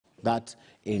That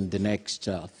in the next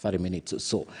 30 minutes or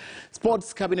so.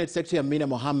 Sports Cabinet Secretary Amina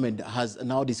has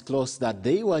now disclosed that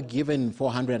they were given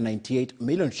 498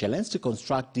 million shillings to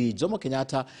construct the Jomo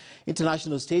Kenyatta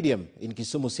International Stadium in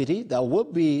Kisumu City. That will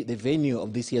be the venue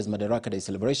of this year's Madaraka Day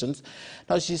celebrations.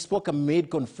 Now, she spoke amid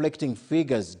conflicting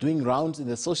figures doing rounds in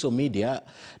the social media,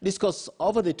 discussed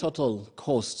over the total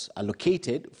costs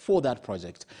allocated for that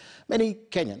project. Many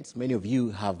Kenyans, many of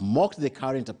you, have mocked the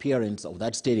current appearance of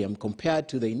that stadium compared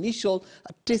to the initial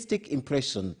artistic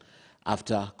impression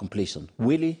after completion.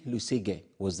 Willie Lusige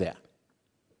was there.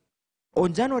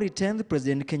 On January 10th,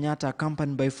 President Kenyatta,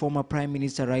 accompanied by former Prime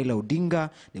Minister Raila Odinga,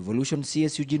 Devolution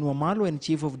CS Eugene Wamalwa and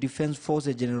Chief of Defence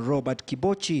Forces General Robert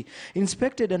Kibochi,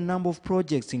 inspected a number of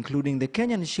projects, including the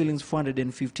Kenyan shillings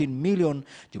 415 million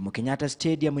Jomo Kenyatta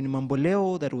Stadium in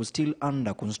Mamboleo that was still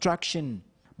under construction.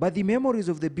 But the memories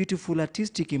of the beautiful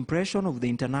artistic impression of the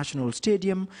international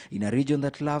stadium in a region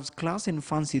that loves class and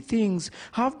fancy things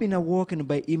have been awoken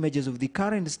by images of the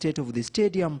current state of the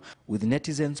stadium, with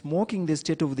netizens mocking the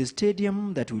state of the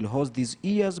stadium that will host this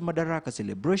year's Madaraka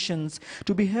celebrations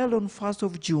to be held on 1st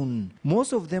of June.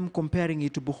 Most of them comparing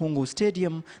it to Buhungu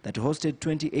Stadium that hosted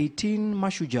 2018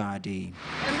 Mashujaa Day.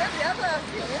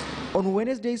 On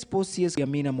Wednesday, Sports CS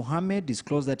Amina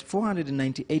disclosed that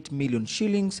 498 million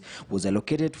shillings was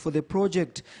allocated for the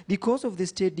project, the cost of the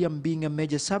stadium being a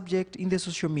major subject in the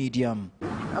social media.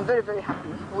 I'm very, very happy.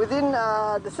 Within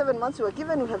the 7 months we were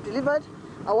given, we have delivered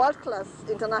a world-class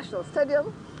international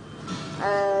stadium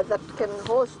that can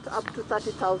host up to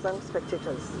 30,000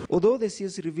 spectators. Although the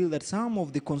CS revealed that some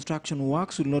of the construction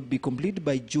works will not be completed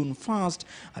by June 1st,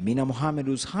 Amina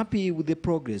was happy with the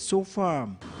progress so far.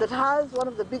 That has one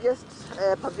of the biggest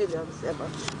pavilions ever,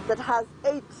 that has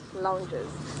 8 lounges,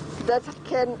 that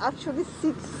can actually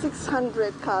seat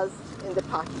 600 cars in the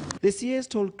park. The CS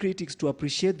told critics to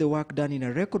appreciate the work done in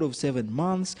a record of 7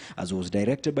 months, as was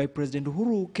directed by President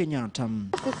Uhuru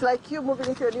Kenyatta. It's like you moving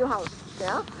into a new house,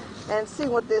 yeah, and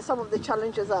seeing what some of the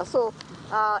challenges are. So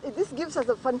this gives us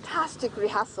a fantastic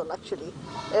rehearsal, actually,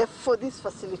 for this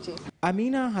facility.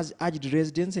 Amina has urged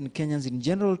residents and Kenyans in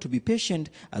general to be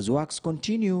patient as works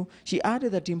continue. She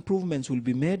added that improvements will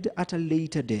be made at a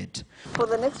later date. For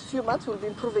the next few months, we'll be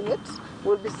improving it.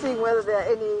 We'll be seeing whether there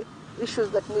are any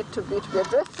issues that need to be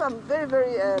addressed. So I'm very,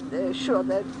 very sure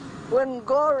that when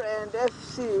Gore and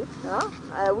FC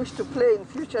wish to play in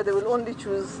future, they will only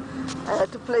choose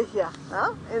to play here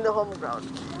in the home ground,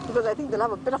 because I think they'll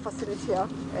have a better facility here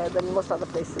than most other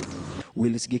places.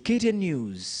 Willis KTN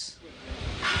News.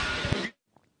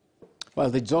 Well,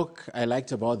 the joke I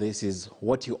liked about this is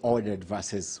what you ordered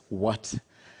versus what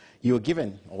you were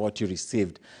given or what you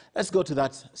received. Let's go to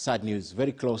that sad news,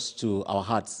 very close to our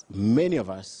hearts, many of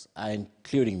us,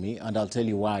 including me, and I'll tell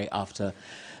you why after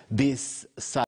this sad